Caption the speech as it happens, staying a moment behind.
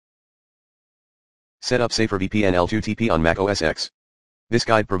Set up SaferVPN L2TP on Mac OS X. This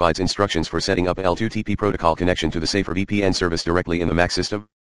guide provides instructions for setting up L2TP protocol connection to the SaferVPN service directly in the Mac system.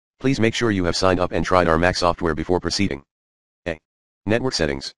 Please make sure you have signed up and tried our Mac software before proceeding. A. Network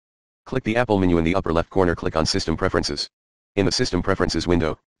Settings. Click the Apple menu in the upper left corner. Click on System Preferences. In the System Preferences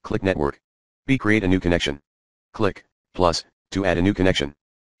window, click Network. B. Create a new connection. Click plus to add a new connection.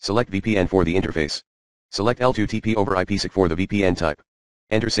 Select VPN for the interface. Select L2TP over IPsec for the VPN type.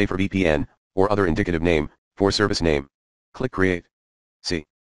 Enter SaferVPN, or other indicative name, for service name. Click Create. C.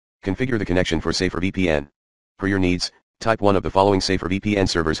 Configure the connection for SaferVPN. Per your needs, type one of the following SaferVPN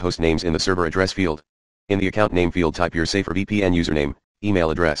server's host names in the server address field. In the account name field, type your SaferVPN username, email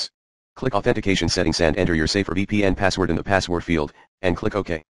address. Click Authentication Settings and enter your SaferVPN password in the password field, and click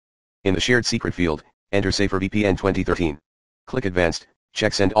OK. In the Shared Secret field, enter SaferVPN 2013. Click Advanced,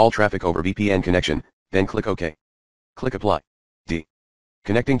 check Send all traffic over VPN connection, then click OK. Click Apply. D.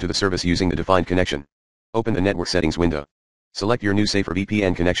 Connecting to the service using the defined connection. Open the Network Settings window. Select your new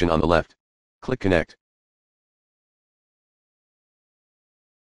SaferVPN connection on the left. Click Connect.